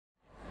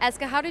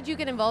Asger, how did you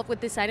get involved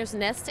with Designer's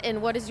Nest,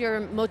 and what is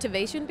your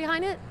motivation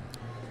behind it?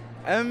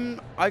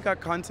 I got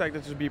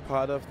contacted to be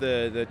part of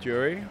the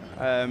jury,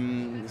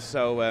 and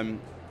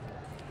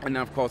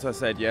of course I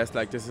said yes.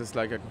 Like, this is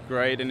like a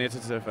great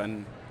initiative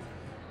and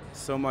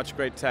so much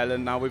great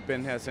talent. Now we've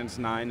been here since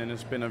 9, and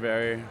it's been a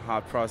very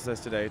hard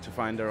process today to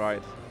find the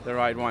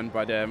right one.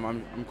 But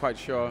I'm quite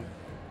sure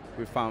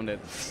we found it.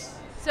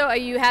 So, are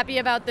you happy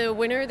about the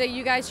winner that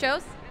you guys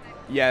chose?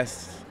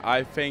 Yes,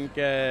 I think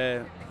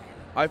the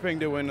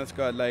winner's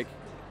got like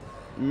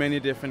many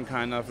different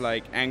kind of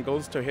like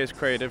angles to his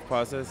creative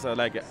process. So,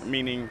 like,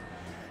 meaning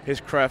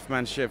his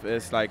craftsmanship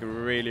is like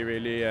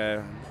really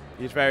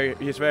he's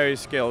very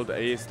skilled.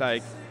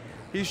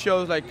 He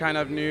shows like kind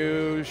of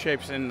new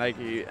shapes and like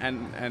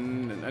and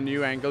a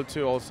new angle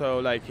to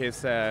also like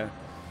his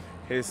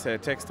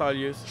textile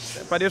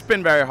use. But it's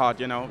been very hard,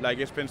 you know. Like,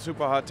 it's been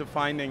super hard to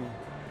finding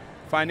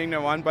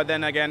the one. But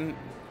then again,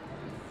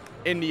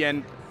 in the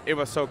end, it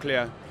was so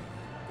clear.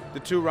 The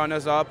 2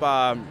 runners-up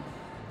are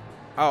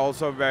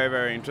also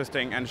very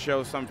interesting and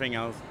show something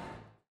else.